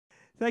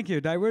Thank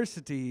you.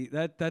 Diversity.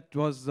 That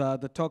was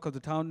the talk of the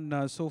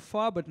town so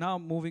far. But now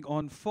moving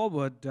on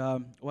forward,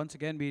 once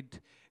again, we'd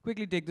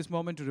quickly take this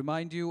moment to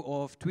remind you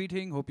of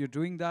tweeting. Hope you're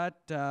doing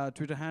that.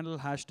 Twitter handle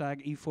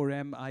hashtag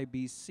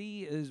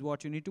E4MIBC is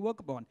what you need to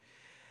work upon.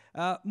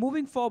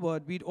 Moving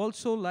forward, we'd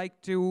also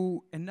like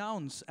to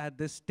announce at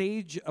this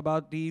stage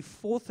about the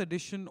 4th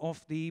edition of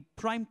the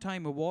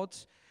Primetime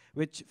Awards,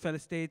 which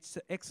felicitates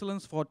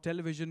excellence for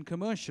television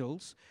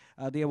commercials.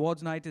 The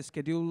awards night is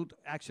scheduled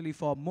actually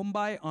for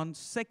Mumbai on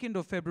 2nd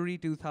of February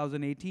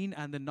 2018,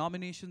 and the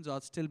nominations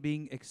are still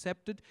being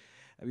accepted.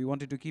 We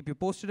wanted to keep you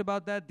posted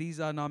about that.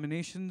 These are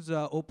nominations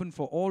open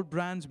for all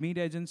brands,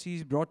 media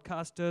agencies,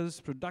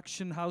 broadcasters,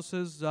 production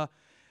houses.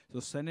 So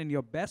send in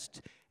your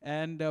best.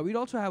 And we'd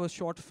also have a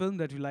short film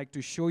that we'd like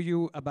to show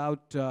you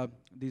about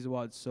these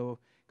awards. So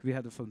could we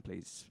have the film,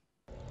 please?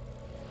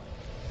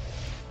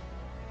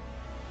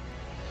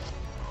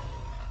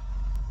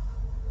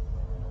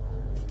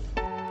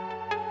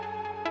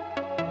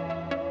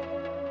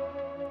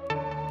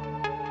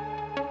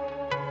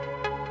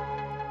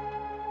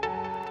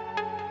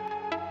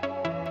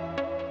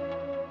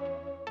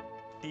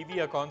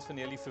 TV accounts for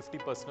nearly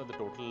 50% of the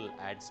total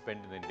ad spend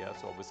in India.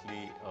 So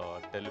obviously,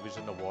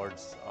 television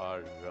awards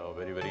are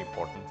very, very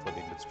important for the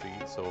industry.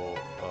 So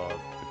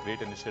the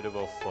great initiative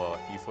of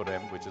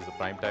E4M, which is the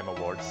Primetime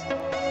Awards.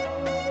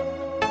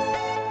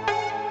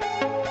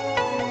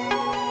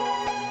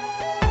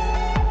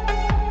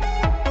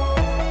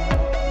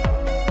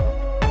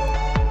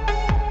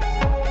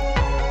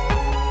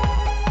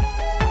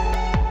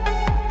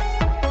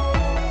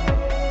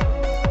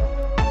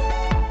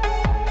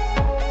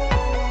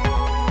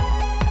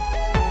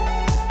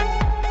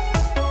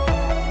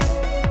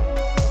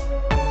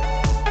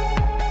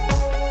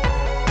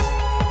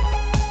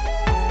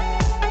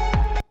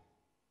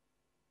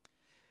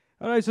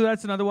 All right, so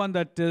that's another one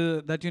that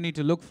that you need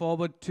to look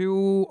forward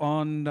to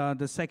on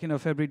the 2nd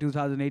of February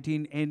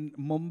 2018 in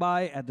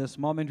Mumbai. At this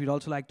moment, we'd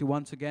also like to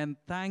once again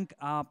thank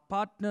our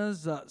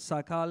partners,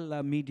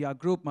 Sakal Media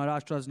Group,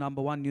 Maharashtra's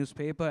 #1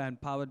 newspaper and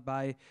powered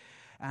by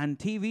and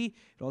TV.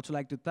 We'd also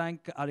like to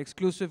thank our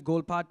exclusive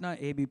gold partner,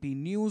 ABP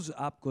News,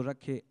 Aapko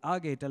Rakhe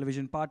Aage,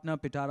 television partner,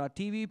 Pitara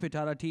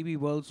TV,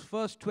 world's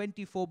first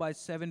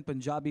 24/7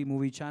 Punjabi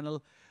movie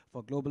channel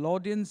for global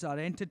audience. Our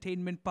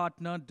entertainment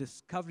partner,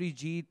 Discovery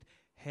Jeet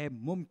Hai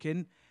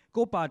Mumkin,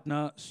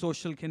 co-partner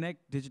Social Connect,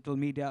 digital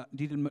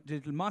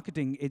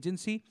marketing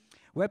agency,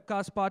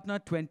 webcast partner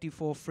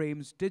 24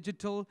 Frames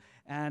Digital,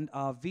 and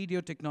our video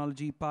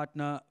technology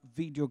partner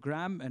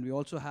Videogram. And we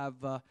also have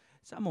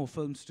some more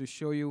films to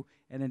show you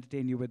and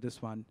entertain you with this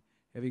one.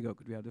 Here we go.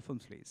 Could we have the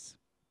films, please?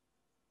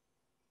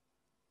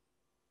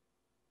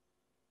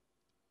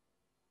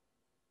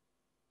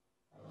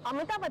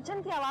 Amitabh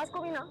Bachchan की आवाज को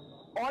भी ना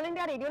all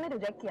India radio ने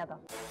reject किया था।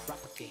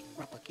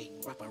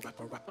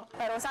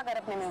 भरोसा कर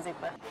अपने म्यूजिक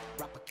पर।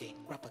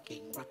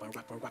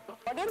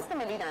 ऑडियंस तो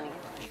मिल ही जानी है।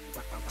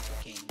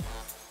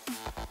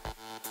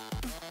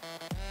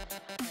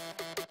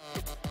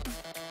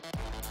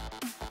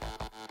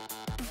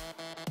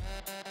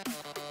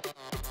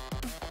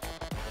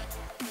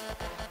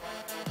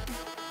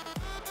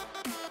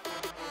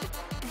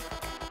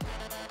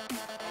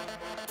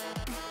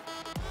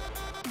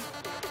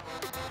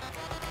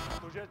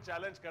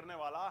 चैलेंज करने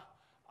वाला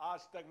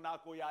आज तक ना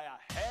कोई आया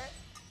है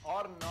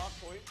और ना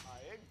कोई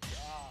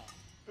आएगा।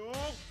 तू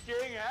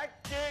किंग है,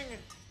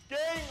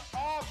 किंग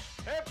ऑफ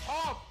हिप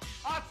हॉप,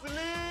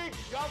 असली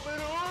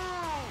गबरू।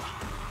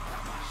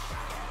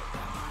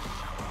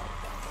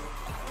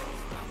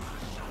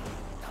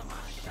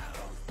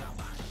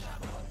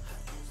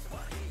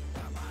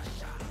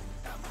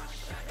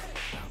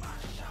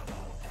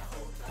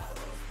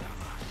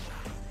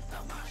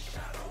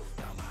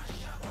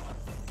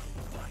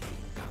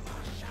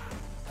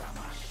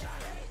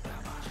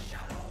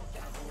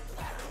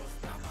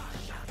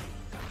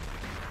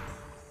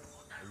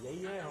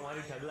 यही है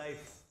हमारी ठग लाइफ।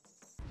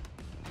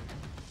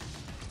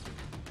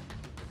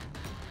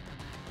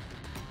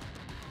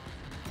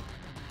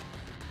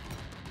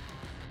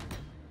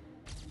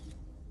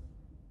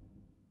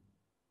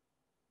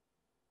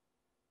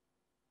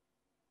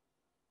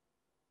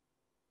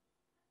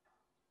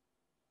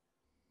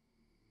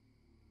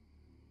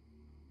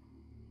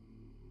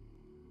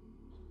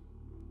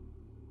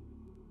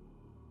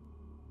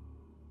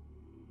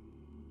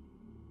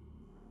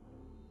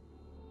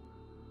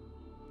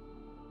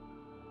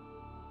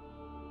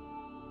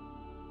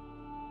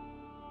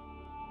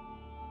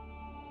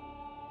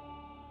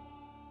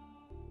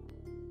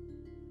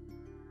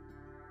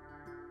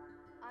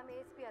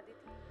 एएसपी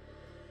अदिति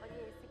और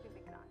ये एसीपी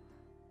विक्रांत।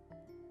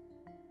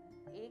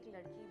 एक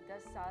लड़की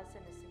 10 साल से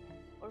मिसिंग है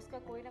और उसका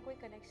कोई ना कोई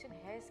कनेक्शन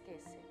है इस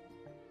केस से।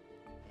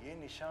 ये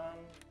निशान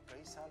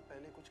कई साल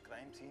पहले कुछ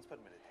क्राइम सीन्स पर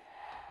मिले थे।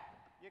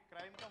 ये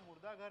क्राइम का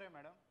मुर्दा घर है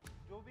मैडम।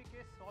 जो भी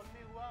केस सॉल्व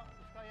नहीं हुआ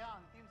उसका यहाँ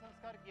अंतिम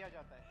संस्कार किया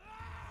जाता है।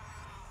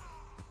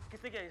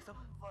 किसने किया ये सब?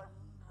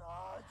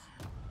 वनराज।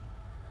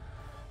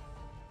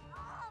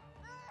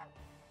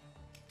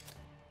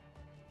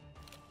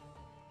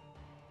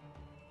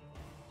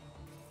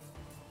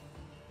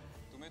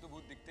 तुम्हें तो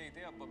भूत दिखते ही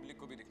थे, अब पब्लिक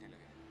को भी दिखने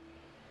लगे।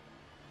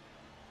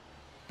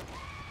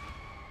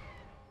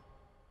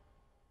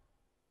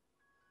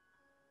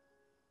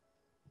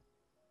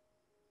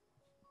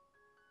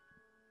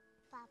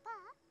 पापा,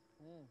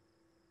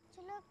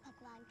 जो लोग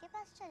भगवान के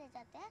पास चले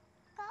जाते हैं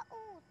का वो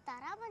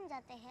तारा बन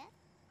जाते हैं?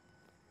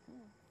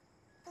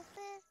 तो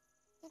फिर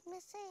इनमें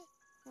से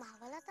माँ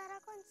वाला तारा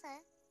कौन सा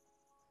है?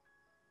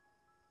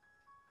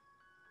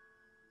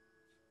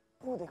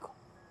 वो देखो,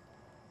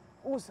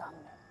 वो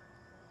सामने,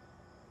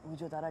 वो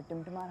जो तारा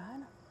टिमटिमा रहा है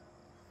ना,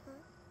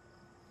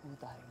 वो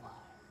तारी माँ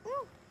है।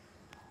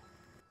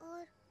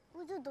 और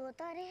वो जो दो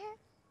तारे हैं?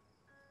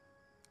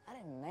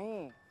 अरे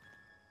नहीं,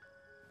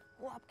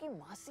 वो आपकी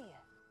मासी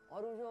है।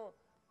 और वो जो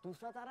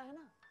दूसरा तारा है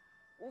ना,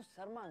 वो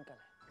शर्मा अंकल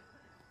है।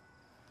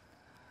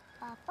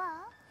 पापा,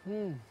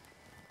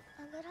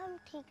 अगर हम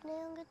ठीक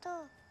नहीं होंगे तो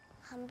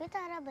हम भी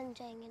तारा बन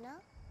जाएंगे ना?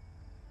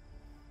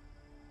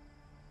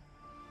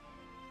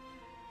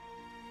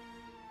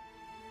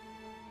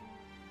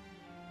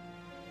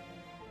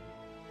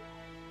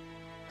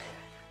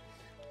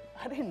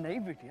 अरे नहीं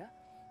बिटिया,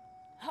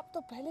 आप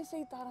तो पहले से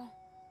ही तारा है,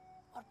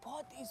 और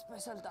बहुत ही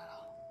स्पेशल तारा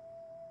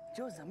हो,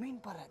 जो जमीन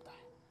पर रहता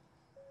है।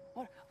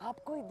 और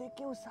आपको ही देख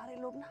के वो सारे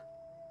लोग ना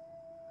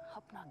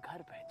अपना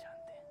घर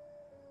पहचानते हैं।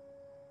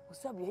 वो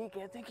सब यही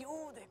कहते हैं कि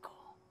वो देखो,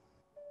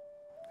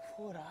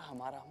 वो रहा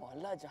हमारा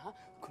मोहल्ला जहां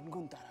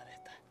गुनगुन तारा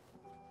रहता है।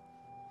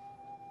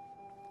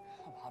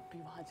 अब आप भी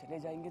वहां चले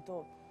जाएंगे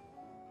तो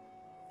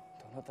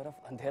दोनों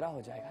तरफ अंधेरा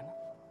हो जाएगा ना।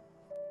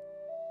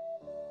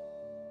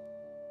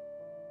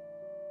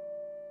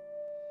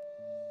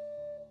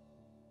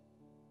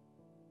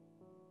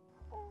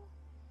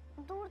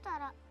 दूर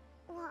तारा,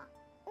 वहाँ,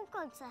 वो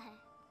कौन सा है?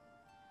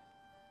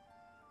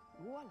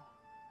 वो वाला?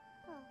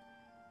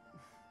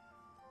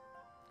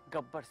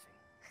 गब्बर सिंह।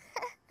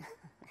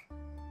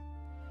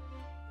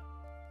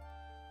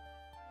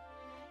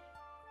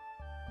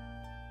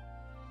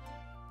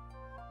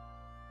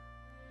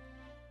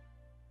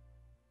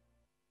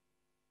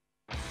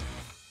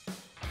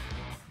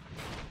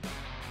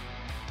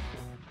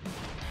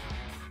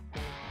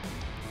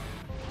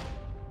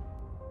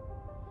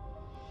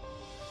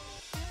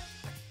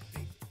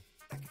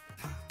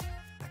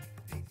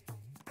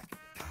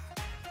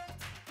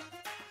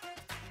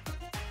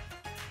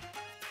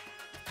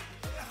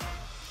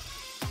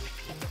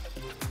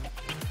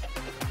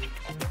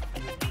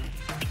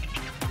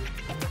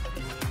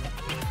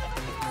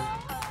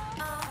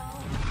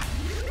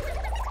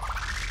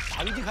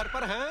 भाभी जी घर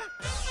पर हैं?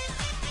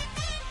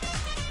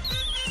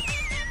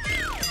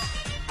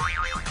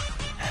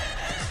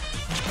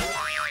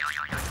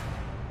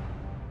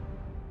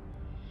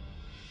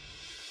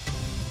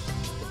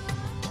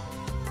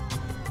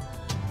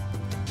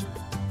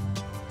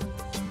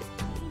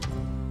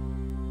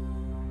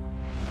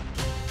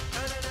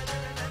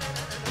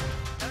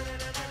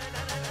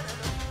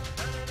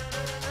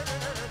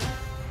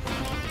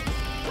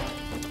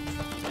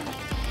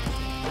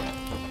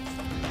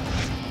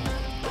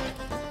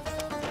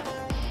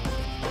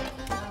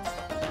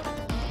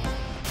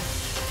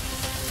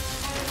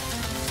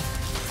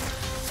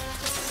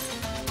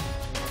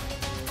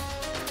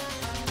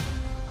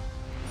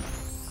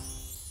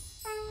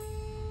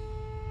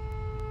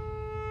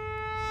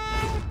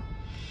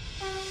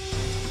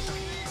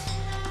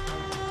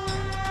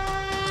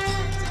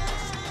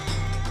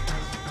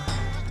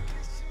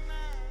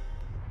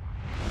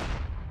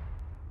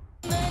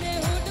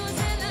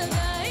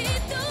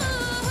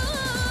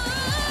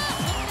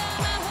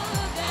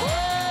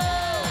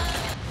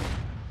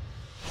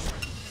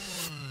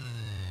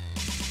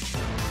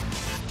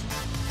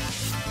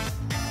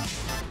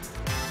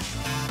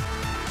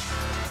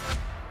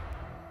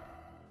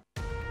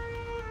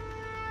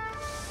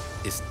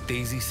 इस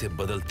तेजी से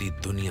बदलती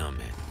दुनिया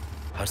में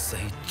हर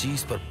सही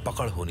चीज पर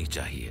पकड़ होनी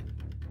चाहिए,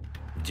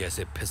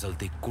 जैसे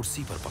फिसलती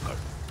कुर्सी पर पकड़,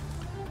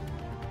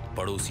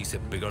 पड़ोसी से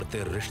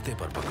बिगड़ते रिश्ते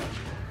पर पकड़,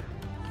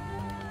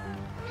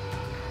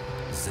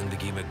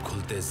 जिंदगी में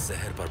घुलते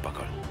जहर पर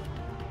पकड़,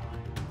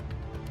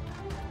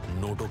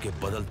 नोटों के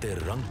बदलते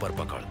रंग पर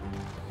पकड़,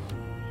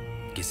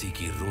 किसी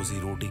की रोजी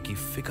रोटी की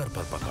फिक्र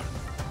पर पकड़,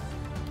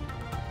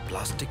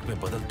 प्लास्टिक में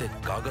बदलते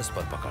कागज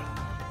पर पकड़,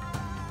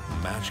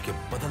 मैच के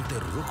बदलते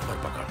रुख पर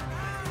पकड़,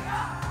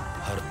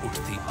 हर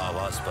उठती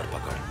आवाज पर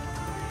पकड़।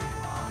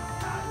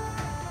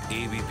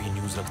 एबीपी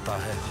न्यूज रखता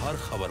है हर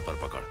खबर पर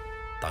पकड़,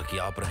 ताकि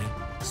आप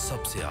रहें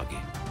सबसे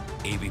आगे।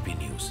 एबीपी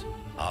न्यूज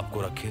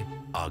आपको रखे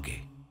आगे।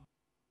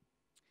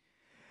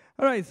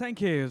 All right,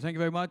 thank you. Thank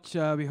you very much.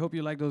 We hope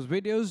you like those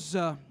videos.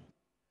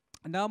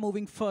 Now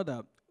moving further,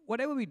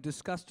 whatever we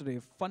discussed today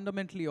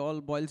fundamentally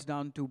all boils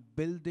down to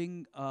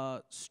building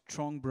a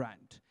strong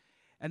brand.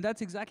 And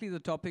that's exactly the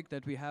topic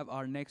that we have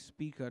our next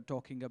speaker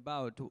talking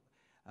about,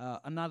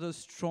 another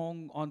strong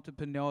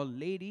entrepreneur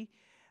lady.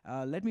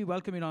 Let me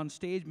welcome in on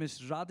stage Ms.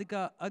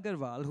 Radhika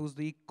Aggarwal, who's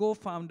the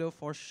co-founder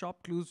for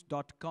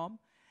shopclues.com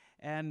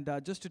And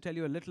just to tell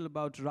you a little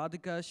about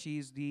Radhika,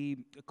 she's the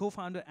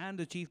co-founder and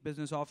the chief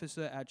business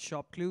officer at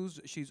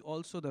Shopclave. She's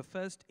also the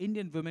first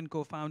Indian woman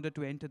co-founder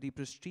to enter the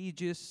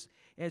prestigious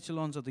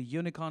echelons of the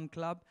Unicorn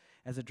Club.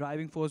 As a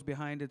driving force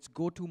behind its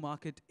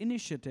go-to-market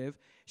initiative,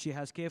 she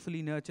has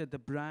carefully nurtured the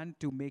brand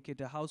to make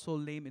it a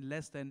household name in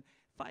less than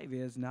 5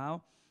 years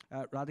now.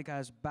 Radhika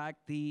has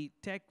backed the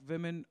Tech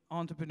Women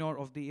Entrepreneur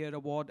of the Year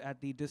Award at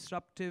the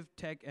Disruptive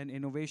Tech and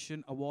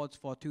Innovation Awards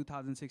for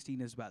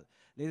 2016 as well.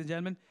 Ladies and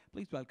gentlemen,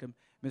 please welcome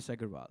Ms.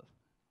 Aggarwal.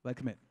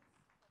 Welcome in.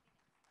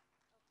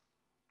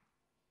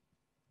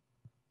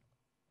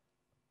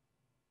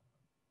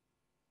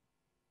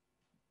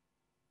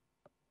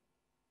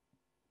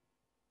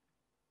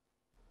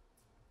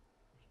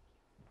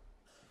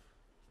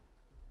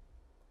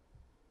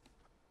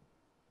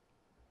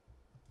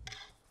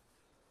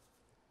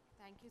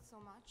 Thank you so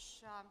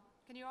much.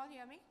 Can you all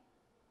hear me?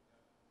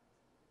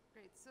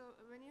 Great. So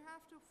when you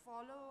have to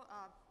follow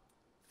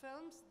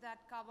films that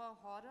cover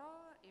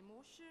horror,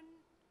 emotion,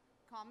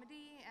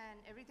 comedy, and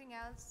everything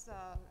else,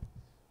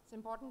 it's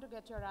important to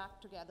get your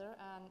act together.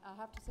 And I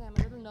have to say I'm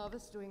a little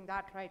nervous doing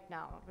that right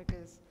now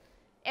because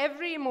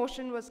every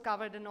emotion was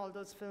covered in all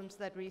those films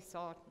that we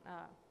saw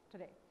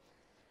today.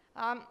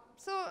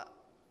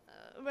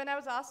 When I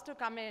was asked to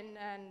come in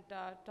and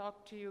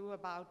talk to you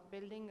about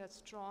building a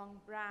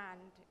strong brand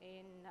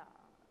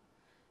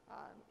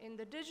in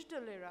the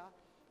digital era,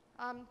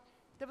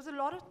 there was a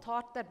lot of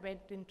thought that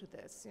went into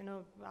this. You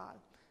know,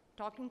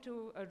 talking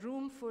to a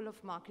room full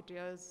of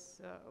marketeers,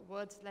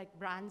 words like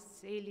brand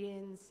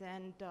salience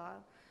and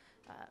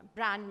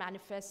brand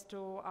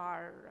manifesto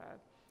are,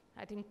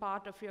 I think,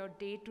 part of your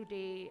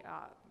day-to-day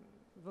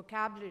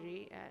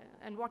vocabulary.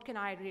 And what can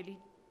I really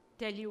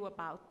tell you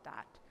about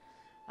that?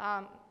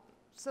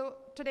 So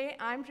today,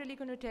 I'm really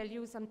going to tell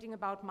you something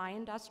about my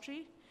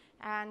industry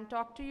and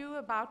talk to you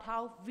about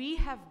how we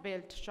have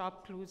built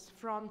Shopclave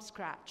from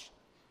scratch.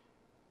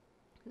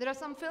 There are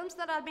some films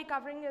that I'll be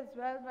covering as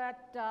well,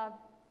 but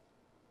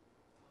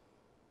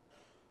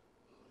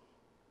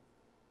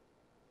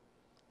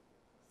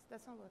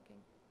that's not working.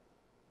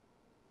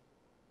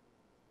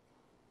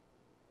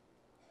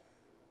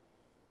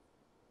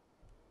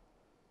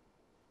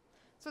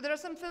 So there are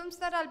some films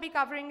that I'll be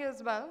covering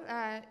as well,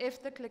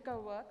 if the clicker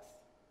works.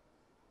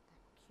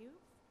 Thank you.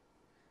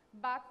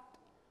 But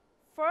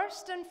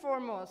first and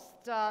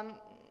foremost,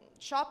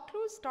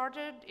 Shopclave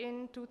started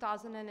in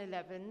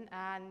 2011,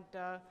 and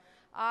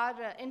our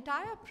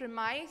entire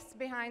premise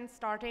behind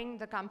starting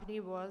the company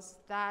was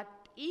that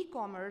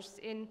e-commerce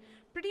in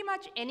pretty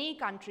much any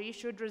country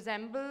should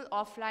resemble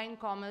offline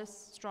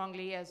commerce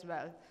strongly as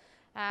well.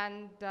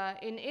 And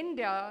in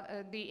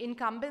India, the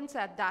incumbents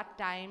at that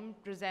time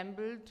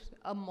resembled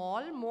a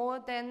mall more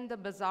than the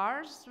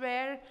bazaars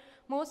where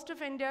most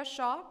of India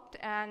shopped.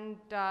 And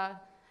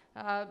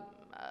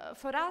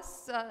for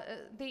us,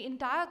 the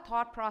entire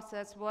thought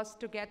process was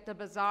to get the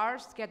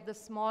bazaars, get the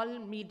small,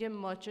 medium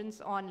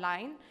merchants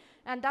online.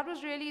 And that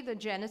was really the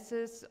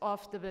genesis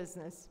of the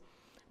business.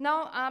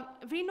 Now,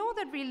 we know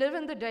that we live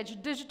in the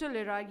digital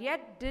era,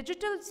 yet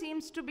digital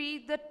seems to be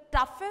the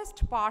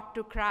toughest part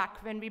to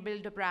crack when we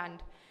build a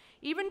brand.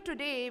 Even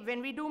today,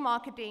 when we do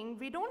marketing,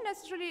 we don't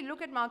necessarily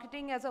look at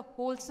marketing as a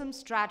wholesome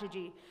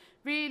strategy.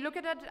 We look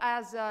at it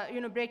as,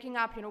 breaking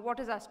up, what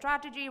is our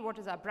strategy, what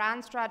is our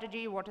brand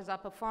strategy, what is our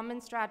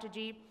performance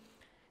strategy.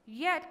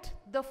 Yet,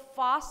 the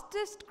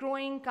fastest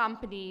growing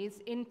companies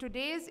in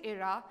today's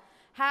era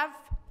have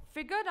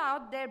figured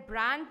out their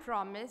brand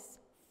promise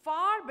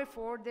far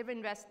before they've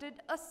invested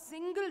a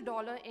single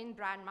dollar in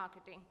brand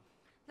marketing.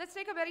 Let's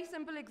take a very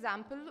simple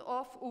example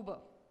of Uber.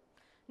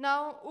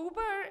 Now,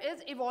 Uber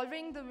is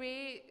evolving the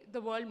way the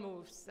world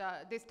moves.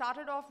 They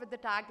started off with the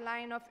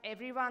tagline of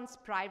everyone's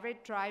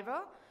private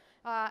driver,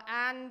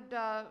 and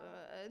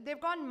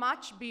they've gone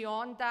much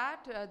beyond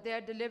that.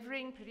 They're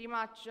delivering pretty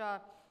much,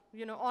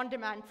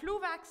 on-demand flu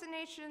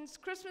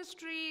vaccinations, Christmas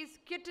trees,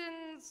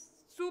 kittens,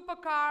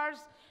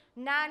 supercars,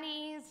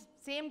 nannies,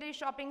 same-day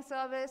shopping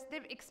service.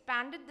 They've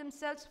expanded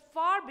themselves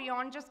far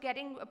beyond just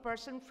getting a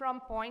person from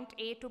point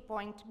A to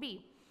point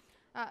B.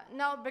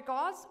 Now,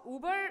 because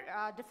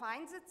Uber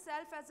defines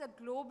itself as a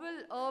global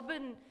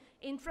urban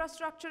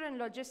infrastructure and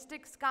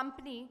logistics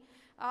company,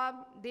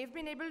 they've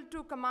been able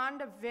to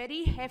command a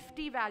very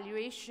hefty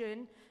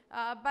valuation,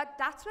 but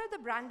that's where the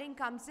branding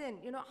comes in.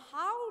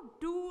 How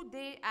do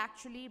they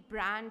actually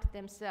brand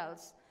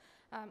themselves?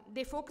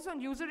 They focus on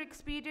user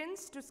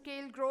experience to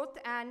scale growth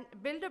and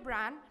build a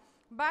brand,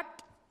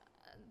 but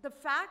the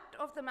fact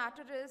of the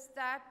matter is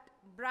that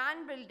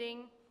brand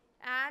building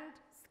and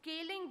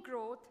scaling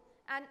growth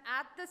and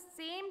at the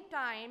same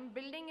time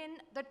building in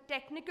the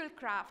technical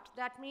craft,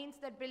 that means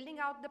that building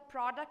out the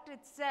product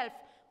itself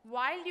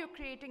while you're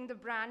creating the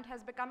brand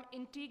has become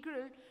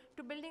integral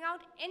to building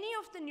out any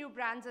of the new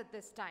brands at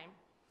this time.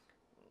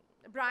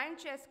 Brian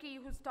Chesky,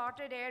 who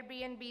started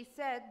Airbnb,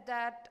 said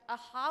that a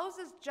house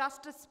is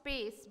just a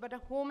space, but a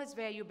home is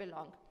where you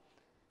belong.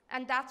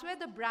 And that's where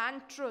the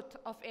brand truth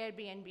of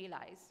Airbnb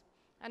lies.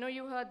 I know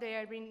you heard the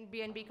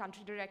Airbnb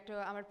country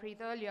director,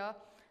 Amarpreet, earlier,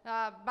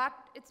 but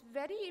it's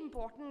very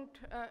important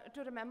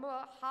to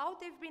remember how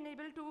they've been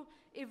able to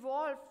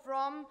evolve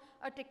from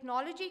a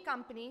technology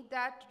company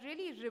that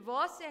really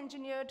reverse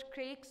engineered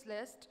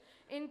Craigslist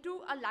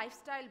into a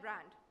lifestyle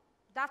brand.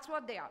 That's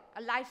what they are,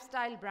 a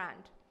lifestyle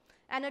brand.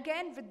 And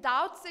again,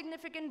 without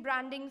significant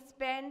branding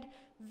spend,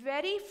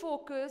 very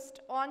focused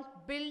on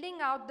building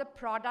out the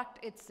product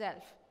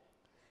itself.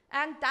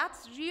 And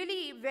that's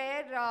really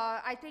where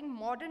I think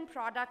modern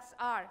products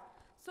are.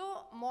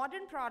 So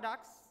modern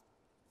products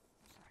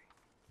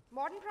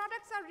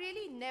are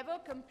really never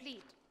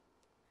complete.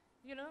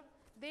 You know,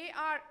 they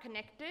are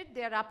connected,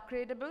 they are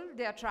upgradable,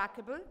 they are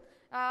trackable,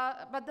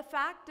 but the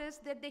fact is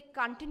that they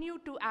continue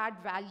to add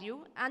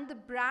value, and the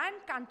brand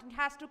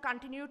has to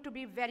continue to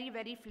be very,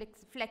 very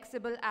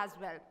flexible as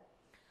well.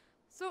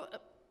 So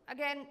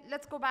again,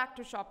 let's go back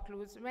to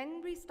ShopClues.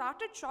 When we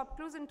started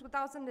ShopClues in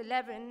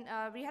 2011,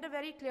 we had a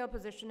very clear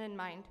position in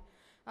mind.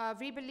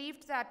 We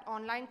believed that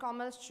online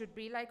commerce should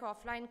be like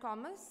offline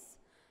commerce,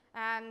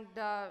 and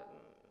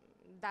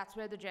that's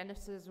where the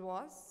genesis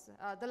was.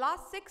 The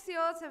last 6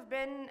 years have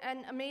been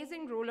an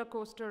amazing roller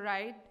coaster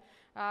ride.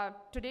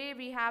 Today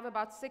we have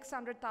about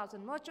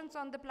 600,000 merchants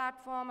on the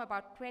platform,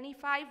 about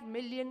 25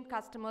 million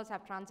customers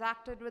have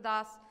transacted with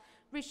us.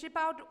 We ship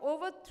out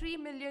over 3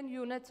 million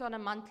units on a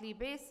monthly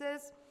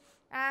basis.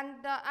 And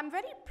I'm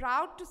very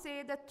proud to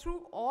say that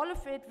through all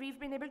of it, we've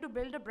been able to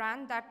build a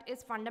brand that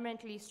is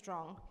fundamentally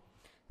strong.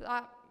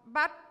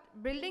 But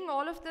building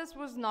all of this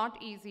was not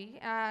easy,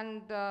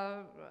 and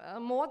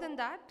more than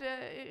that,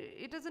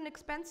 it is an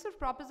expensive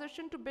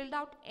proposition to build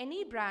out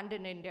any brand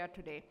in India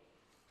today.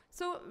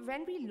 So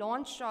when we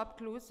launched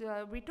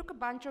ShopClues, we took a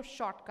bunch of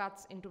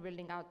shortcuts into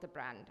building out the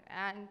brand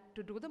and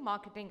to do the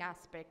marketing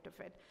aspect of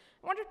it.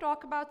 I want to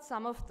talk about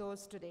some of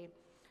those today.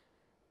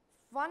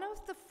 One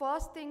of the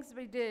first things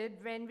we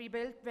did when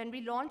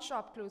we launched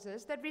ShopClues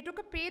is that we took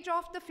a page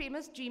off the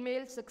famous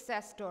Gmail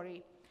success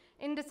story.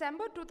 In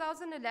December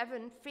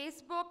 2011,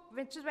 Facebook,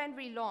 which is when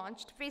we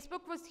launched,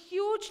 Facebook was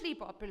hugely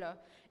popular,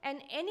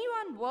 and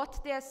anyone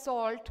worth their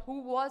salt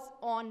who was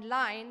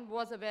online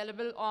was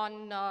available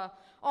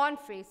on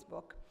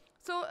Facebook.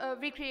 So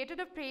we created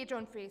a page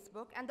on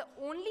Facebook, and the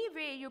only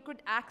way you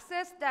could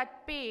access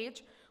that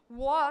page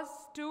was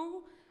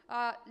to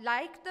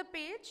like the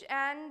page,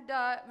 and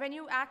when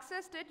you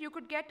accessed it, you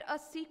could get a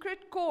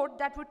secret code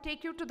that would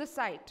take you to the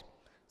site.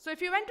 So if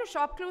you went to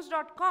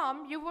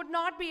shopclues.com, you would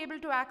not be able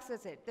to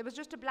access it. There was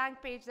just a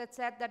blank page that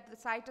said that the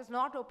site is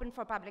not open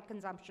for public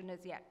consumption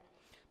as yet.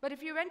 But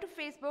if you went to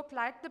Facebook,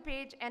 liked the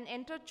page, and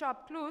entered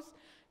ShopClues,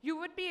 you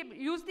would be able,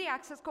 use the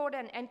access code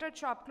and entered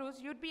ShopClues,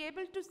 you'd be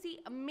able to see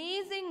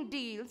amazing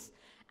deals,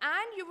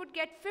 and you would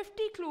get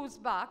 50 Clues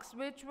bucks,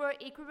 which were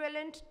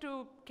equivalent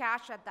to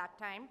cash at that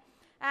time,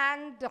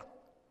 and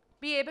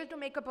be able to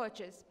make a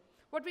purchase.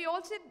 What we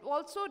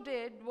also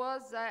did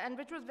was, and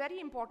which was very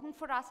important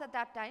for us at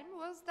that time,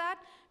 was that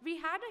we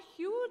had a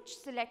huge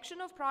selection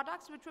of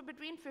products which were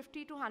between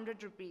 50 to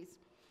 100 rupees.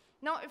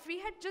 Now, if we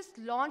had just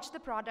launched the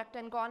product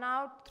and gone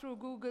out through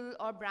Google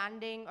or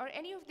branding or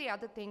any of the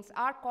other things,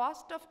 our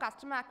cost of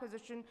customer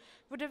acquisition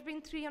would have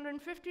been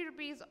 350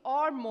 rupees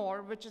or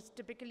more, which is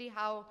typically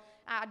how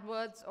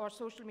AdWords or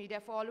social media,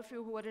 for all of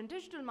you who are in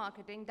digital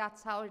marketing,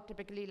 that's how it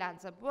typically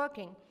lands up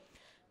working.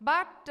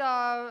 But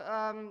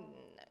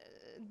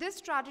this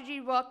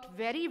strategy worked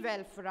very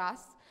well for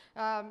us.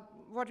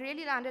 What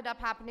really ended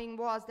up happening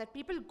was that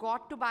people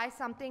got to buy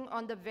something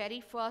on the very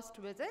first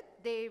visit.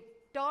 They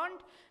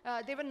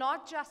were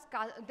not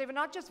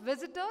just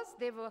visitors,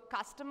 they were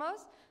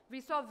customers. We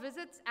saw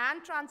visits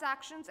and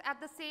transactions at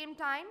the same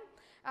time.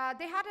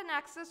 They had an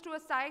access to a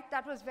site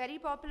that was very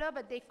popular,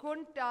 but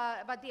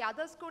but the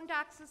others couldn't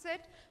access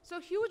it. So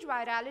huge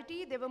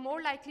virality. They were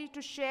more likely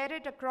to share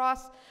it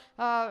across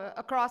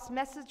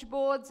message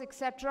boards,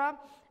 etc.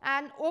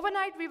 And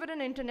overnight, we were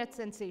an internet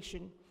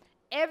sensation.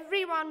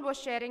 Everyone was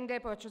sharing their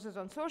purchases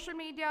on social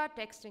media,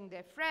 texting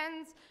their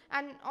friends,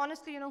 and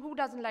honestly, who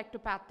doesn't like to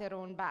pat their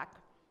own back?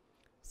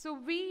 So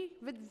we,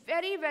 with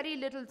very, very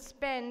little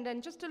spend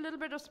and just a little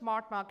bit of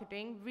smart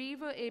marketing, we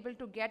were able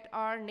to get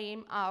our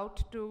name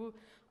out to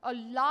a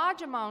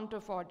large amount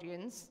of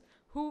audience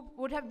who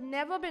we would have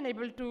never been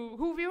able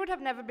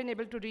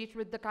to reach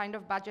with the kind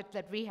of budget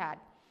that we had.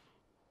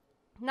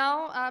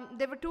 Now,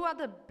 there were two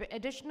other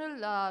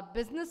additional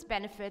business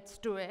benefits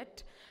to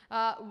it.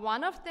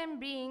 One of them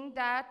being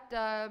that,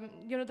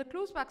 the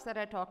Clues bucks that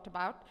I talked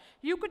about,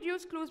 you could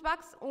use Clues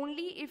bucks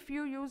only if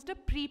you used a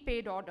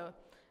prepaid order.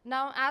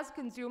 Now, as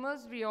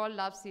consumers, we all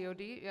love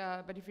COD,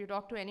 but if you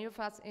talk to any of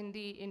us in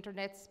the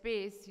internet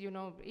space,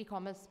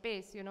 e-commerce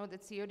space,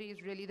 that COD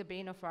is really the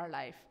bane of our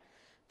life.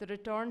 The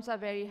returns are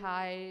very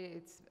high,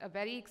 it's a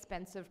very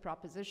expensive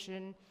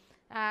proposition,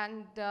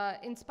 and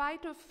in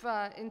spite of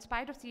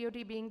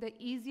COD being the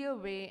easier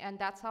way, and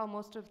that's how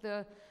most of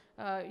the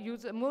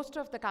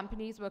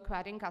companies were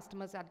acquiring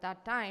customers at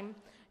that time,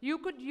 you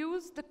could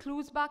use the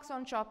Clues bucks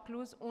on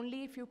ShopClues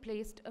only if you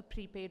placed a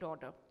prepaid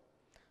order.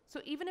 So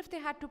even if they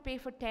had to pay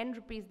for 10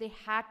 rupees, they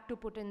had to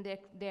put in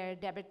their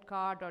debit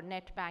card or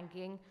net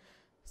banking.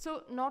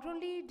 So not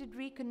only did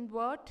we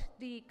convert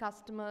the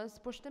customers,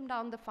 push them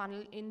down the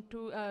funnel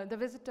into, the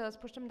visitors,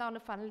 push them down the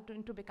funnel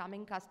into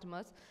becoming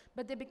customers,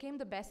 but they became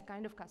the best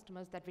kind of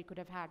customers that we could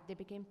have had. They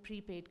became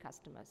prepaid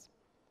customers.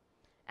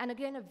 And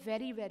again, a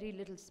very, very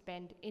little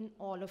spend in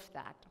all of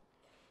that.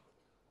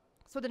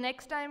 So the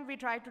next time we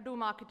tried to do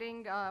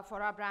marketing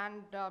for our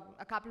brand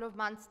a couple of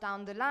months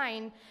down the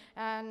line,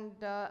 and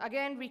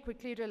again, we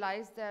quickly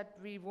realized that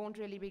we won't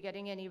really be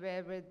getting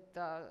anywhere with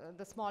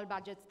the small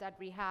budgets that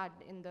we had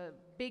in the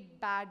big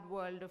bad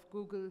world of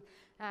Google,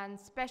 and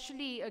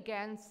especially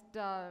against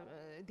the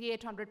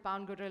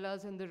 800-pound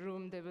gorillas in the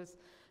room. There was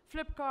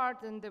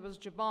Flipkart and there was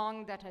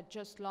Jabong that had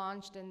just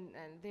launched, and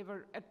they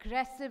were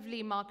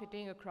aggressively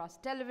marketing across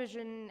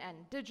television and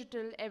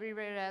digital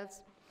everywhere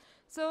else.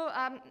 So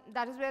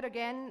that is where,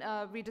 again,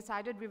 we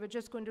decided we were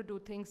just going to do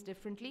things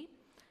differently.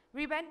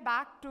 We went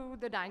back to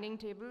the dining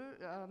table.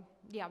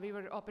 Yeah, we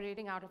were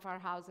operating out of our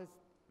houses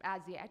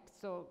as yet,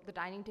 so the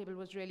dining table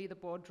was really the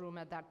boardroom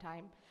at that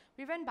time.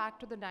 We went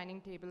back to the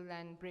dining table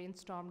and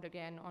brainstormed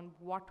again on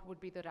what would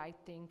be the right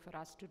thing for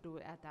us to do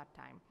at that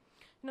time.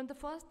 You know, the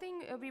first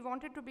thing we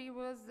wanted to be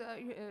was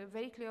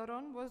very clear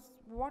on was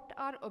what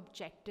our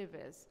objective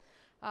is.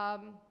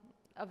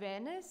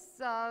 Awareness,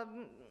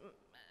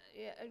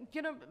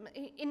 you know,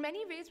 in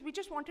many ways, we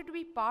just wanted to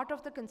be part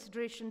of the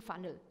consideration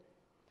funnel.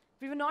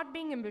 We were not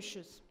being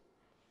ambitious.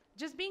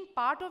 Just being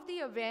part of the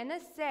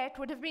awareness set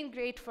would have been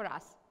great for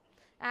us.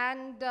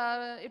 And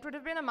it would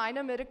have been a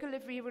minor miracle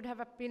if we would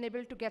have been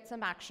able to get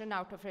some action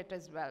out of it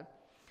as well.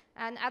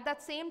 And at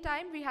that same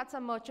time, we had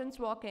some merchants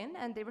walk in,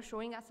 and they were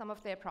showing us some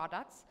of their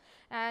products.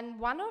 And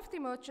one of the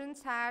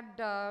merchants had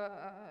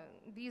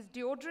these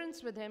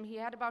deodorants with him. He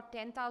had about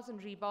 10,000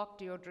 Reebok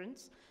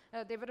deodorants.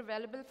 They were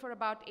available for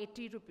about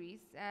 80 rupees.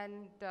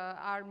 And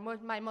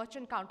my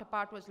merchant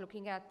counterpart was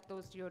looking at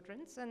those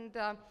deodorants. And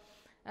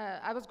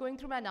I was going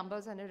through my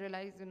numbers, and I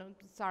realized, you know,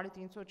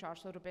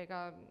 350-400 rupees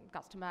ka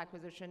customer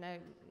acquisition hai,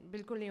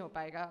 bilkul nahi ho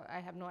paega. I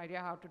have no idea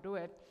how to do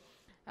it.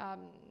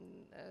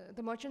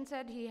 The merchant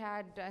said he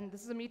had, and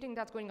this is a meeting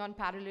that's going on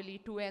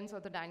parallelly, two ends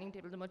of the dining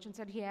table. The merchant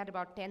said he had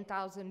about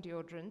 10,000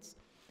 deodorants.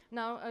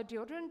 Now, a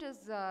deodorant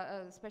is,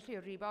 especially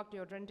a Reebok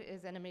deodorant,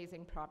 is an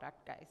amazing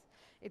product, guys.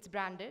 It's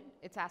branded,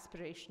 it's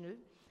aspirational,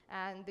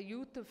 and the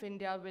youth of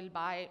India will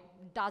buy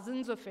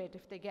dozens of it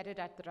if they get it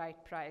at the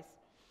right price.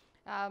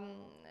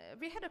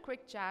 We had a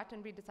quick chat,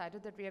 and we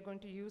decided that we are going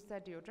to use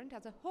that deodorant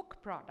as a hook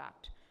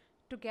product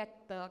to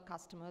get the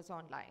customers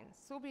online.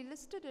 So we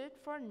listed it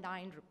for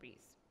 9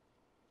 rupees.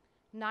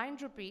 9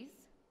 rupees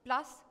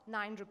plus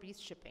 9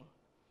 rupees shipping.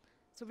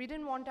 So we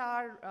didn't want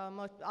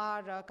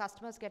our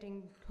customers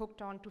getting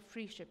hooked on to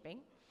free shipping.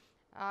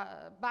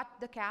 But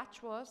the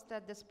catch was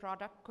that this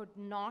product could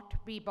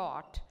not be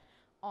bought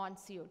on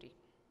COD.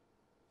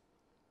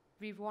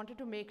 We wanted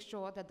to make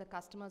sure that the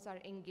customers are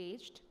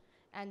engaged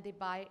and they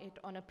buy it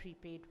on a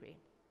prepaid way.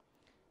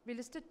 We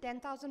listed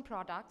 10,000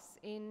 products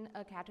in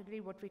a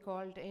category, what we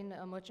called in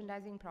a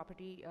merchandising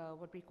property,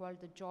 what we called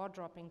the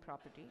jaw-dropping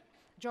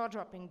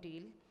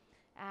deal.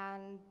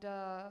 And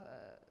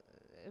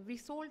we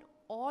sold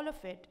all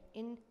of it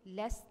in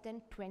less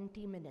than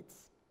 20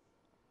 minutes.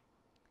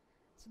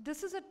 So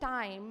this is a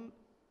time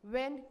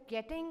when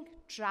getting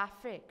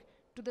traffic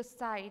to the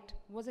site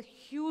was a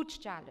huge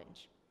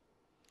challenge.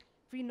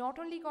 We not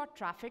only got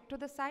traffic to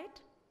the site,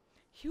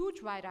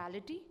 huge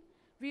virality,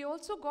 we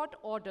also got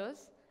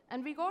orders,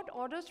 and we got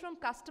orders from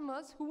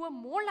customers who were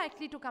more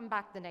likely to come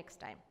back the next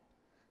time.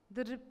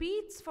 The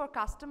repeats for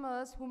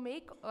customers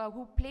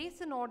who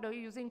place an order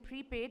using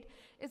prepaid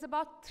is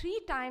about 3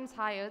 times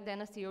higher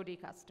than a COD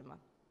customer.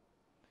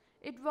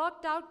 It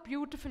worked out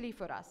beautifully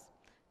for us.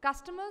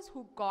 Customers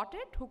who got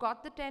it, who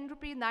got the 10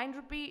 rupee, 9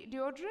 rupee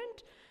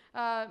deodorant,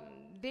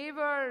 they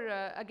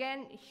were,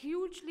 again,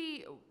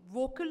 hugely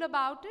vocal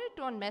about it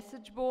on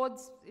message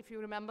boards. If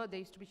you remember, they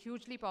used to be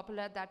hugely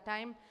popular at that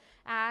time.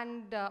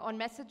 And on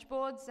message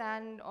boards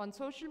and on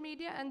social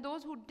media. And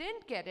those who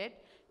didn't get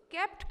it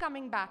kept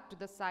coming back to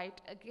the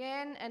site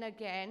again and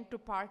again to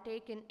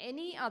partake in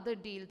any other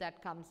deal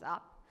that comes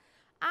up.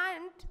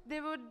 And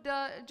they would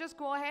just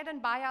go ahead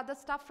and buy other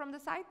stuff from the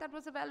site that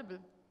was available.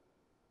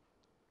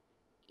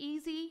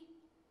 Easy,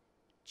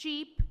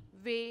 cheap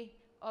way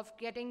of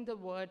getting the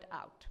word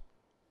out.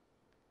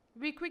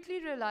 We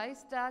quickly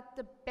realized that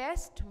the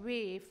best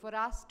way for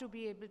us to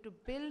be able to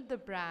build the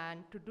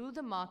brand, to do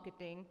the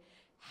marketing,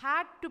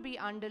 had to be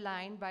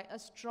underlined by a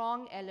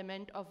strong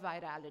element of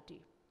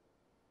virality.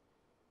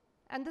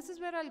 And this is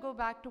where I'll go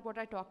back to what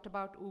I talked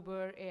about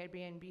Uber,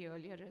 Airbnb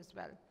earlier as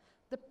well.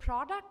 The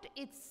product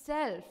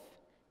itself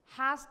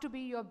has to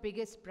be your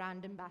biggest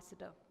brand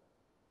ambassador.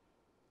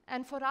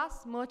 And for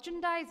us,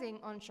 merchandising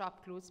on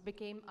ShopClues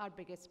became our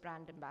biggest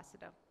brand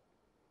ambassador.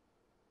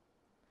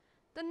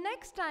 The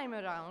next time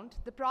around,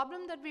 the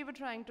problem that we were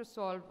trying to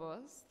solve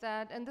was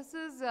that, and this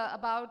is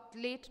about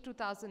late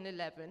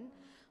 2011,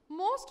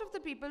 most of the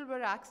people were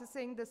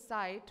accessing the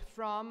site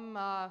from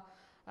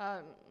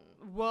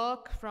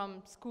work,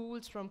 from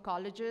schools, from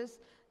colleges,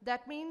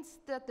 that means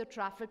that the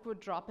traffic would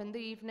drop in the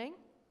evening.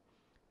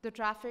 The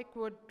traffic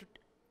would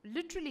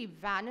literally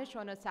vanish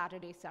on a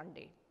Saturday,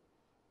 Sunday.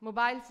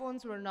 Mobile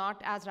phones were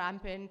not as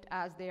rampant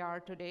as they are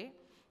today,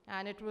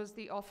 and it was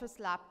the office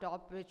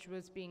laptop which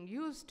was being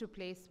used to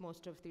place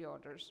most of the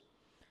orders.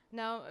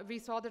 Now, we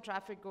saw the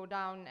traffic go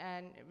down,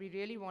 and we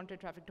really wanted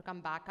traffic to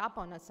come back up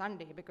on a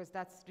Sunday, because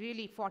that's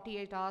really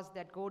 48 hours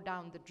that go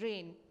down the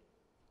drain.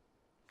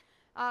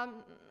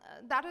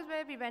 That is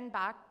where we went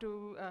back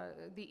to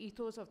the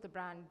ethos of the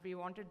brand. We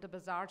wanted the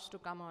bazaars to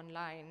come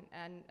online.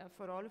 And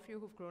for all of you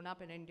who've grown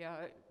up in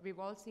India, we've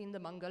all seen the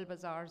Mangal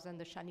bazaars and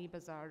the Shani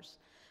bazaars.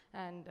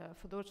 And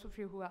for those of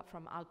you who are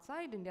from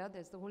outside India,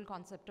 there's the whole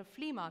concept of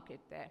flea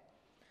market there.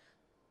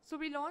 So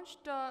we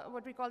launched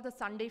what we call the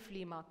Sunday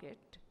flea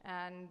market.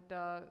 And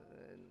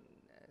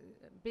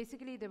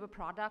basically, there were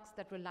products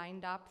that were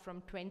lined up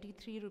from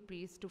 23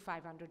 rupees to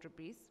 500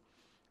 rupees.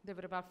 There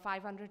were about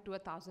 500 to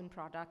 1,000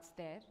 products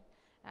there.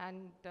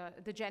 And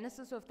the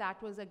genesis of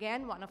that was,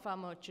 again, one of our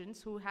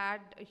merchants who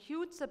had a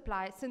huge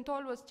supply.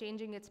 Synthol was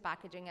changing its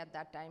packaging at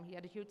that time. He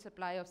had a huge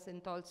supply of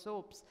Synthol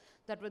soaps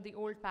that were the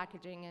old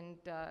packaging, and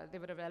they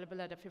were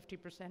available at a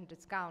 50%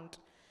 discount.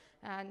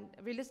 And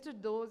we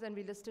listed those, and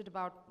we listed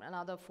about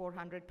another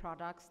 400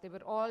 products. They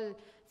were all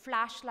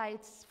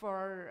flashlights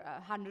for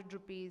 100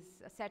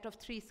 rupees, a set of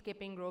 3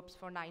 skipping ropes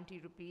for 90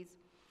 rupees.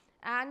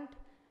 And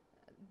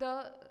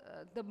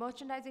the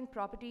merchandising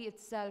property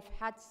itself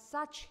had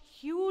such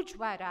huge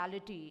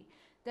virality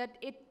that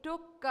it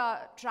took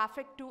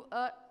traffic to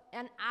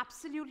an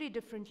absolutely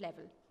different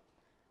level.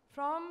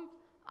 From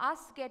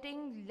us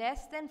getting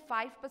less than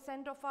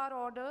 5% of our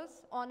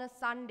orders on a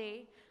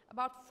Sunday,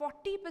 about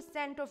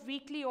 40% of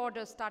weekly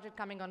orders started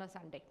coming on a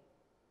Sunday.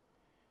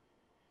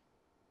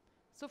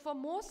 So for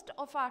most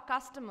of our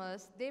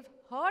customers, they've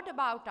heard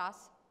about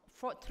us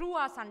through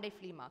our Sunday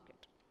flea market.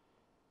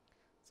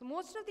 So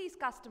most of these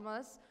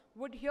customers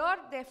would hear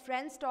their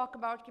friends talk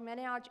about कि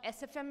मैंने आज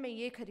SFM में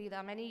ये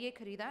खरीदा, मैंने ये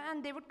खरीदा,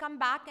 and they would come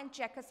back and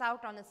check us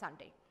out on a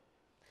Sunday.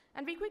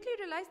 And we quickly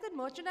realized that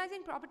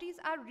merchandising properties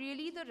are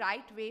really the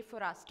right way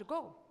for us to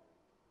go.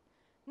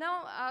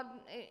 Now,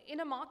 in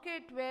a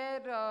market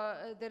where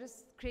there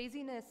is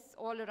craziness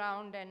all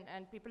around,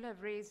 and people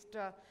have raised,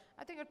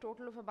 I think, a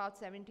total of about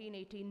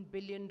 $17–18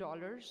 billion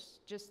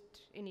just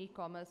in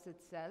e-commerce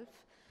itself.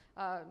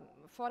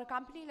 For a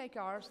company like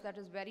ours that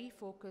is very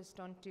focused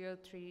on tier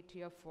 3,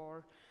 tier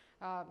 4,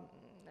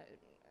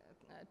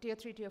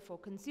 tier 4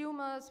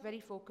 consumers, very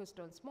focused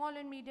on small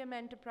and medium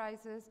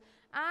enterprises,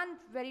 and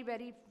very,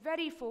 very,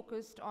 very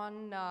focused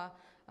on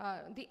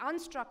the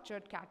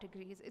unstructured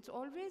categories, it's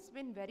always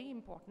been very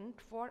important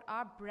for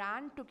our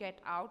brand to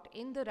get out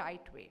in the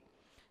right way.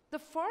 The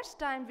first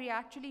time we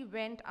actually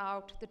went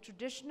out the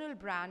traditional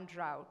brand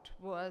route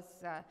was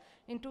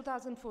in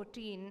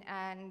 2014,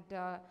 and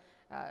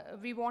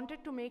we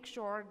wanted to make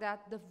sure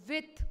that the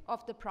width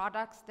of the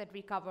products that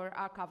we cover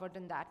are covered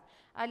in that.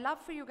 I'd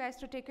love for you guys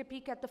to take a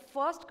peek at the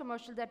first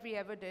commercial that we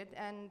ever did,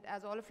 and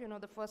as all of you know,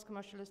 the first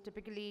commercial is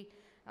typically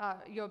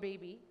your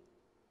baby.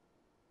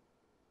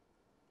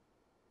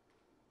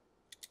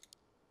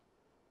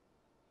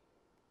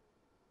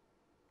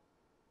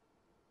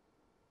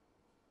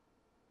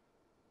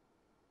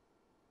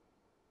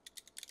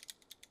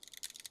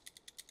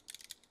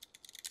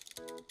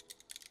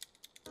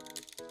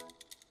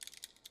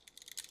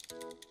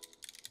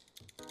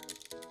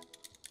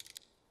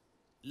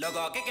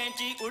 लगा के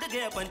कैंची उड़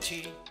गया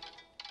पंछी,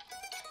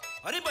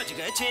 अरे बज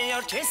गए 6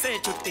 और 6 से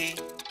छुट्टी।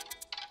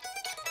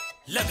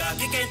 लगा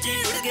के कैंची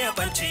उड़ गया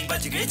पंछी,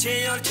 बज गए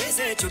 6 और 6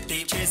 से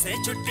छुट्टी। 6 से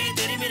छुट्टी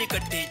तेरी मेरी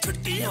कट्टी,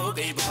 छुट्टी हो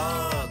गई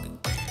भाग।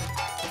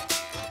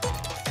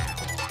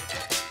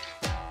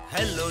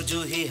 हेलो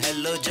जूही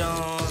हेलो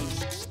जॉन,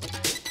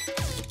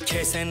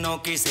 6 से 9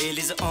 की cell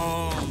is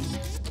on.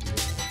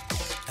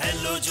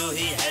 Hello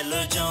Juhi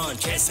hello John,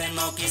 6 से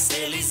 9 की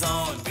सेल इज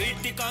ऑन।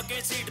 बीट टिका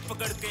के सीट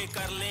पकड़ के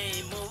कर ले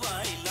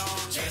मोबाइल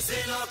ऑन। 6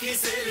 से 9 की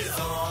सेल इज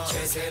ऑन,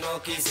 6 से 9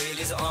 की cell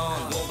is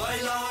on.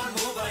 Mobile on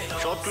mobile on.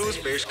 Shop clues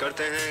पेश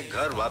करते हैं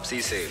घर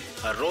वापसी सेल।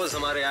 हर रोज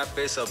हमारे ऐप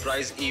पे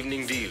surprise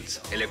evening deals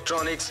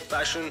electronics,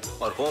 fashion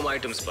और होम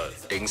आइटम्स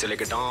पर। डिंग से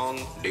लेके डोंग,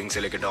 डिंग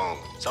से लेके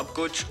डोंग, सब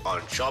कुछ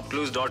ऑन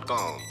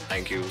shopclues.com।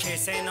 Thank you. 6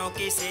 से 9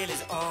 की cell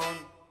is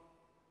on.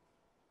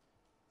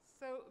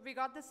 We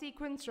got the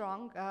sequence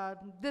wrong.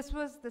 This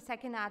was the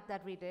second ad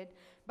that we did.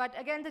 But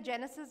again, the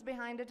genesis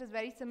behind it is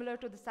very similar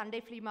to the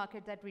Sunday flea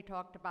market that we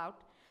talked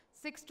about.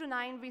 6 to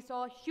 9, we saw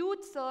a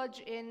huge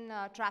surge in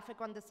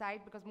traffic on the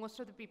site, because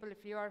most of the people,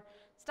 if you're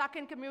stuck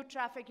in commute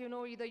traffic, you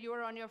know either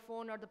you're on your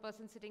phone or the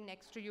person sitting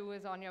next to you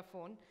is on your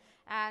phone.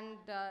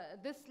 And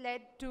this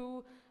led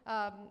to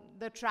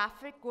the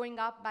traffic going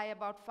up by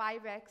about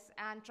 5x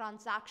and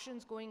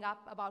transactions going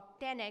up about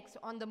 10x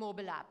on the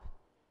mobile app.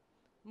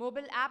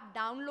 Mobile app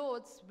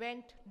downloads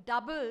went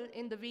double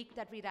in the week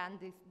that we ran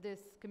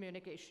this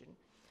communication.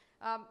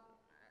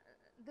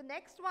 The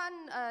next one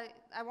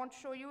I want to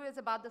show you is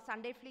about the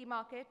Sunday flea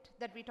market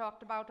that we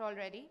talked about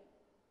already.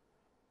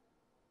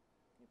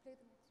 Can you play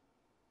the next one?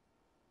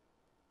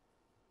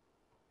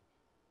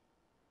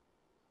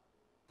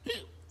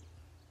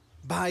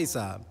 भाई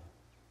साहब,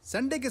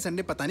 Sunday के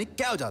Sunday पता नहीं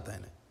क्या हो जाता है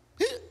इन्हें।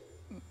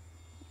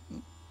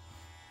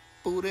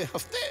 पूरे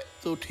हफ्ते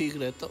तो ठीक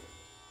रहता हूँ,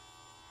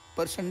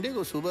 पर संडे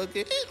को सुबह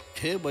के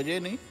 6 बजे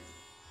नहीं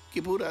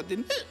कि पूरा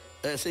दिन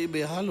ऐसे ही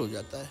बेहाल हो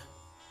जाता है।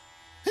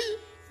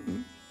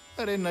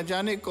 अरे न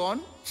जाने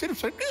कौन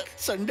सिर्फ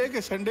संडे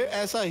के संडे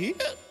ऐसा ही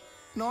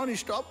नॉन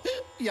स्टॉप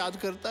याद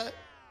करता है।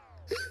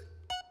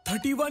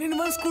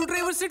 31-in-1 screw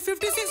driver set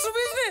 56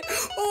 rupees में।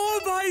 ओ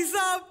भाई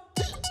साहब,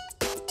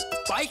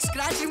 बाइक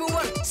स्क्रैच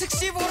रिमूवर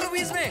 64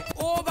 रुपीज में।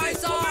 ओ भाई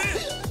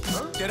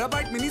साहब,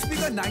 टेराबाइट मिनी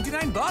स्पीकर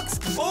 99 bucks।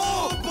 ओ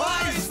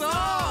भाई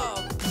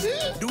साहब,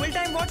 डुअल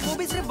टाइम वॉच वो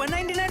भी सिर्फ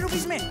 199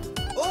 रुपीज में।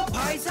 ओ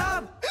भाई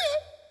साहब,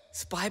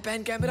 स्पाई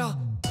पैन कैमरा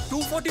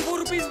 244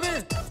 रुपीज में।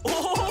 ओ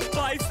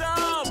भाई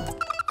साहब,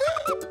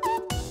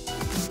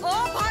 ओ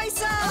भाई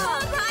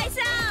साहब, भाई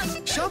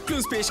साहब। शॉप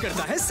क्लूज पेश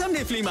करता है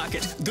संडे फ्ली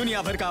मार्केट।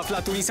 दुनिया भर का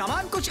अफलातूनी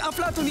सामान कुछ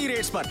अफलातूनी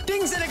रेट्स पर।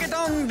 डिंग से लेके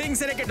डोंग, डिंग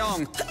से लेके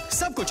डोंग,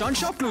 सब कुछ on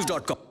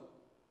shopclues.com।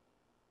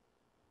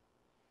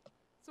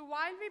 So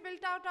while we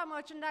built out our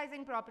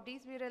merchandising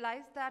properties, we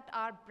realized that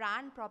our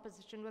brand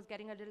proposition was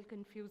getting a little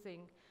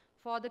confusing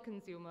for the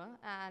consumer.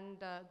 And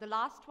the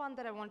last one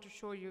that I want to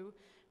show you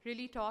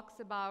really talks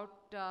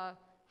about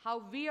how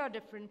we are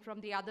different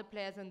from the other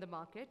players in the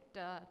market.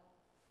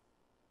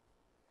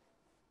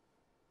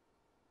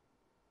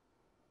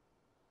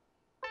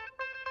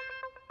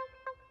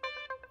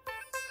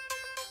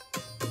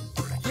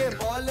 ये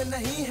mall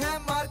नहीं है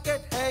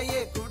market है,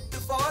 ये good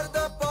for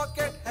the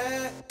pocket है।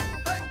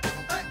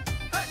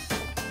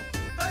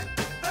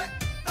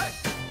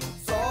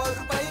 100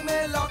 रुपए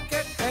में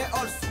locket है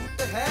और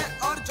सूट है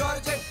और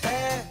जॉर्जेट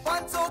है।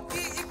 500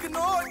 की एक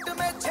नोट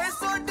में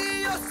 600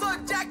 DOSO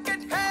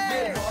जैकेट है।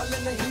 ये मॉल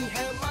नहीं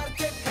है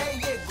मार्केट है,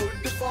 ये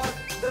गुड फॉर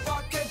द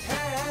पॉकेट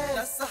है।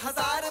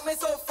 10,000 में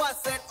सोफा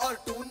सेट और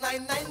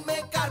 299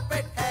 में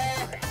कारपेट है।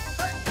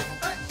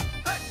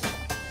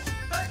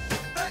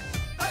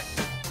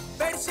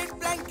 बेडशीट,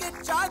 ब्लैंकेट,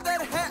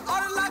 चादर है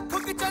और लाखों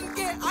किचन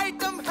के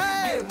आइटम है।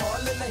 ये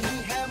मॉल नहीं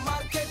है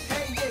मार्केट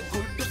है, ये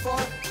गुड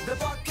फॉर द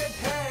पॉकेट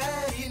है।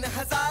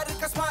 3,000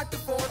 का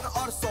स्मार्टफोन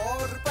और 100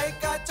 रुपए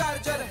का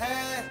चार्जर है।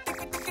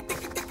 टिक टिक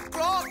टिक टिक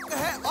क्लॉक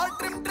है और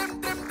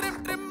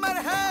ट्रिमर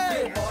है।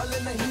 ये मॉल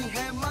नहीं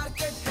है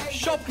मार्केट है।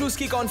 शॉप क्लूज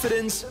की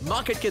कॉन्फिडेंस,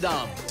 मार्केट के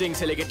दाम। डिंग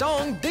से लेके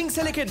डोंग, डिंग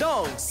से लेके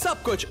डोंग,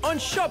 सब कुछ on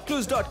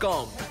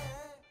shopclues.com।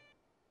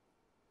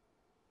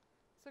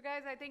 So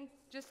guys, I think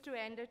just to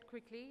end it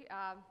quickly,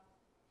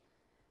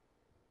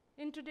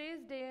 in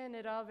today's day and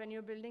era, when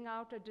you're building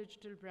out a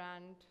digital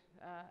brand,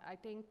 I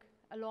think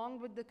along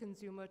with the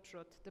consumer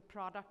truth, the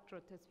product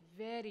truth is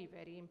very,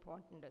 very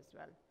important as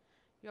well.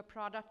 Your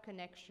product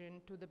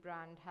connection to the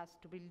brand has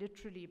to be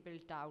literally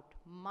built out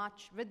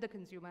much, with the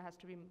consumer has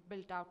to be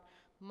built out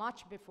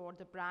much before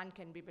the brand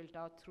can be built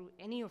out through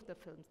any of the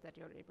films that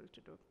you're able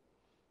to do.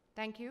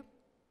 Thank you.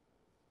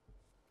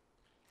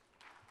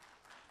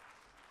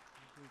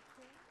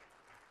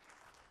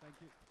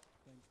 Thank you.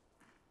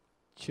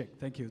 Check.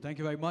 Thank you. Thank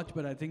you very much.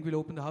 But I think we'll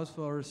open the house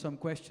for some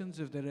questions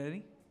if there are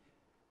any.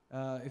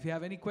 If you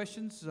have any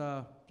questions,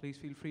 please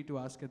feel free to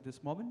ask at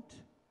this moment.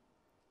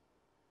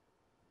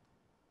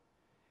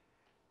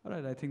 All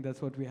right. I think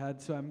that's what we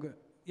had. So I'm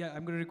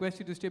going to request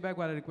you to stay back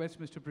while I request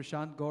Mr.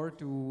 Prashant Gaur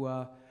to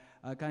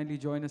kindly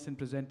join us and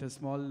present a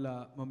small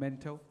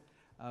memento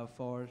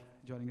for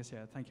joining us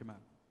here. Thank you,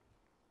 ma'am.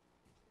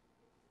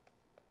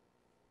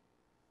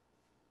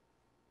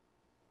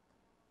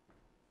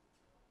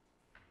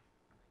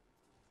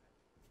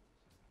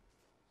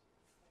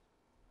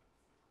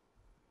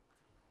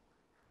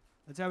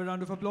 Let's have a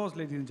round of applause,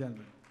 ladies and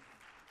gentlemen.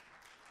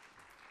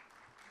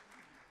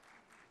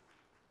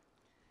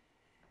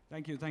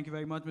 Thank you. Thank you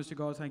very much, Mr.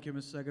 Gaur. Thank you,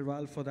 Ms.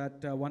 Aggarwal, for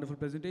that wonderful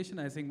presentation.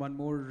 I think one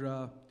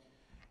more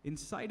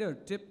insider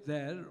tip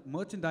there.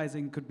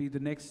 Merchandising could be the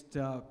next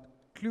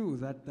clue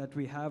that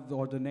we have,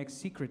 or the next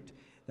secret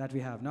that we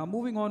have. Now,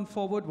 moving on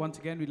forward, once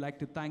again, we'd like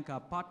to thank our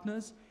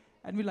partners,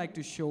 and we'd like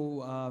to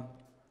show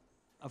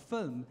a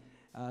film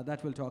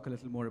that will talk a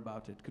little more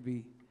about it. Could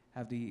we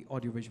have the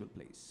audiovisual,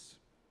 please?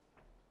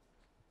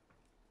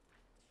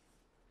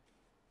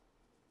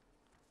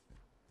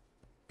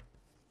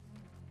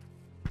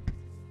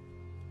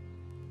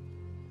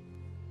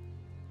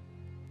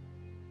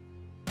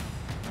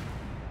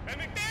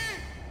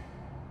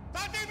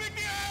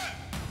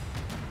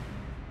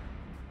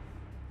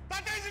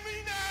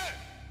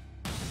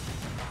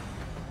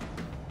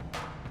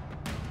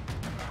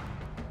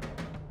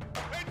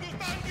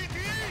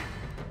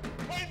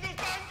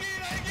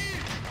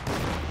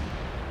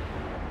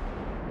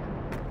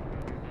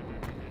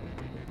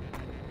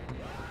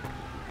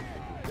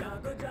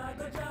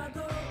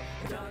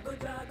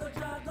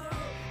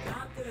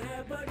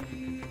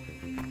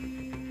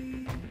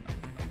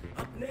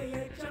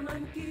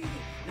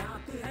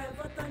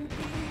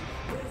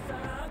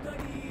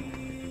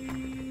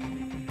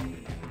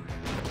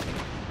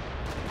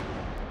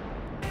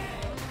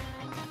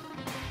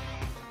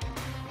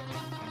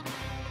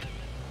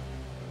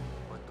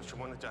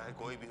 चाहे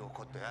कोई भी हो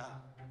खुद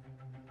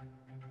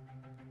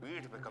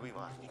पीठ पे कभी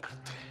वार नहीं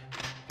करते।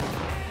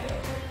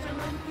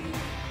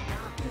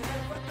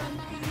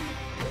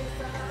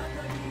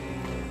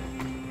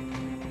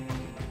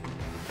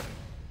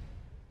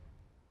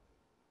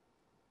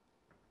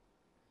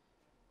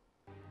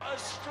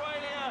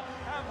 Australia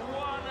have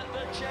won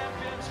the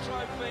Champions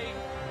Trophy.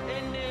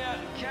 India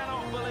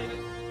cannot believe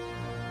it.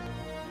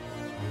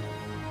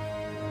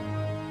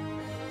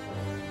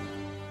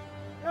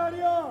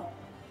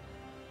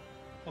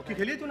 Hockey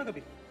खेली है तूने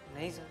कभी?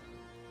 नहीं सर,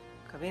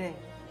 कभी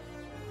नहीं।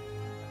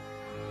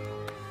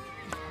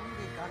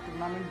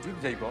 टूर्नामेंट जीत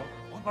जाएगा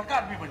बहुत बड़का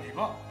आदमी बन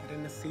जाएगा। तेरे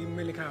नसीब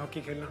में लिखा है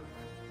हॉकी खेलना।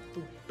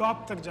 तू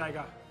टॉप तक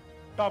जाएगा,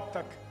 टॉप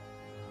तक।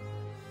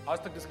 आज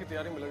तक जिसकी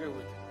तैयारी में लगे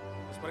हुए थे,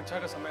 उस परीक्षा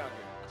का समय आ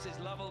गया।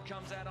 Lovell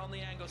comes out on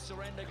the angle.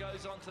 Surrender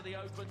goes on to the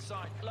open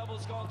side.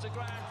 Lovell's gone to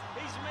ground.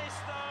 He's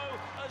missed though.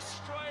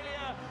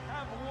 Australia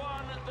have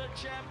won the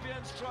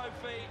Champions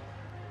Trophy.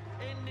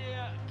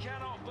 India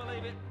cannot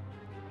believe it.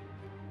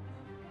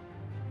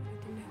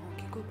 तुमने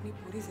हॉकी को अपनी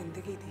पूरी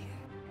जिंदगी दी है।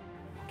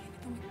 Hockey ने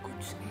तुम्हें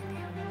कुछ नहीं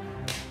दिया।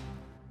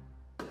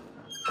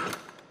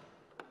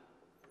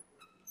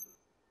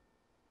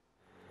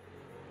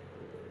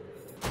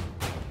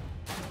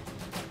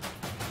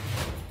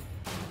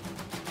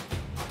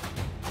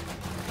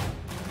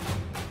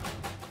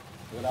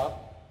 अगर आप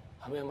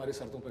हमें हमारी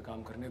शर्तों पे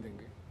काम करने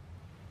देंगे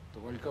तो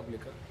वर्ल्ड कप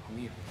लेकर हम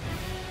ही हैं।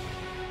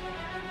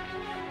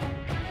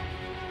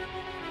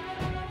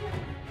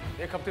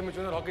 एक हफ्ते में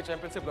जूनियर हॉकी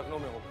चैंपियनशिप लखनऊ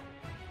में होगा।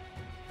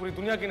 पूरी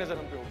दुनिया की नजर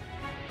हम पे होगी।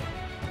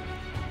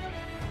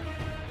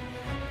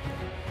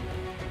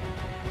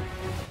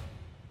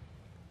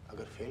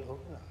 अगर फेल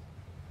होगे ना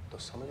तो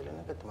समझ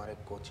लेना कि तुम्हारे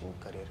कोचिंग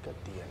करियर का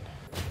दी एंड है।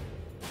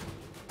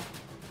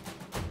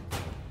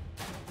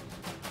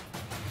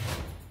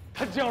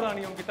 धज्जियां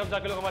उड़ानी होंगी तब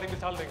जाके लोग हमारी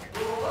मिसाल देंगे।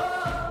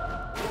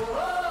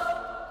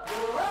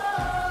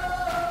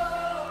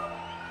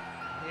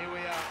 Here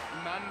we are,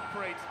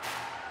 Manpreet.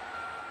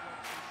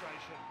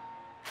 Concentration.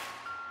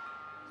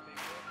 He's been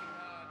working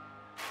hard.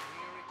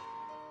 Here he...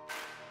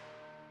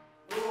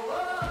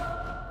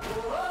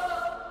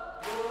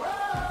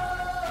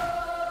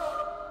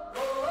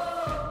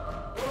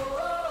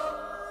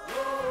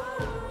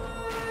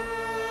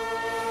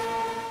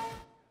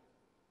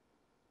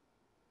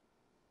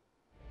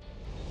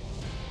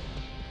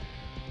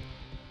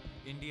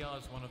 India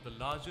is one of the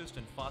largest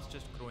and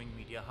fastest growing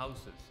media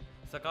houses.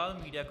 Sakal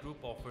Media Group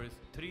offers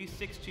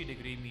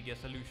 360-degree media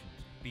solutions,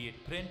 be it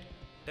print,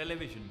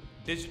 television,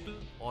 digital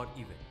or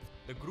events.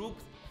 The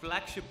group's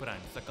flagship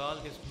brand, Sakal,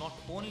 is not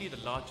only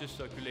the largest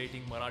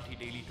circulating Marathi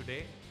daily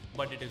today,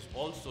 but it is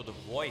also the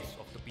voice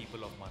of the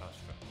people of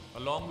Maharashtra.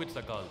 Along with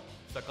Sakal,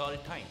 Sakal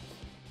Times,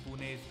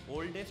 Pune's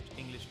oldest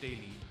English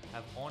daily,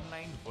 have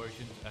online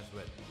versions as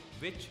well,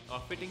 which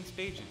are fitting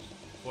stages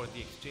for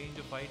the exchange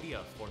of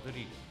ideas for the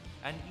reader.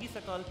 And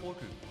eSakal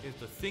portal is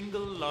the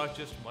single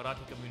largest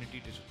Marathi community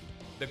digital.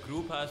 The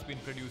group has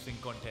been producing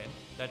content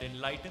that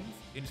enlightens,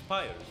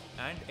 inspires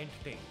and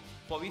entertains.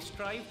 For we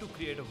strive to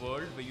create a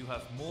world where you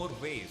have more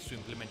ways to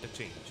implement a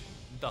change.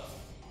 Thus,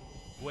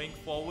 going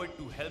forward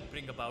to help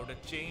bring about a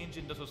change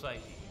in the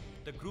society,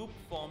 the group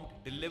formed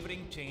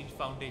Delivering Change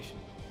Foundation,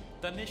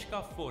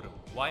 Tanishka Forum,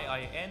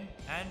 YIN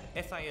and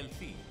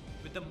SILC,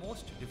 with the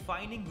most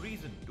defining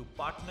reason to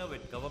partner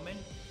with government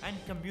and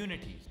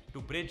communities to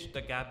bridge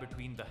the gap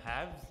between the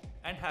haves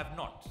and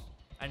have-nots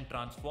and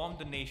transform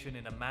the nation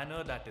in a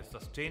manner that is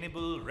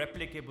sustainable,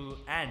 replicable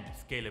and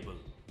scalable.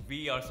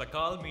 We are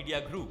Sakal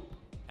Media Group,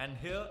 and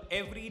here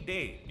every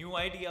day new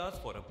ideas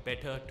for a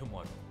better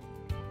tomorrow.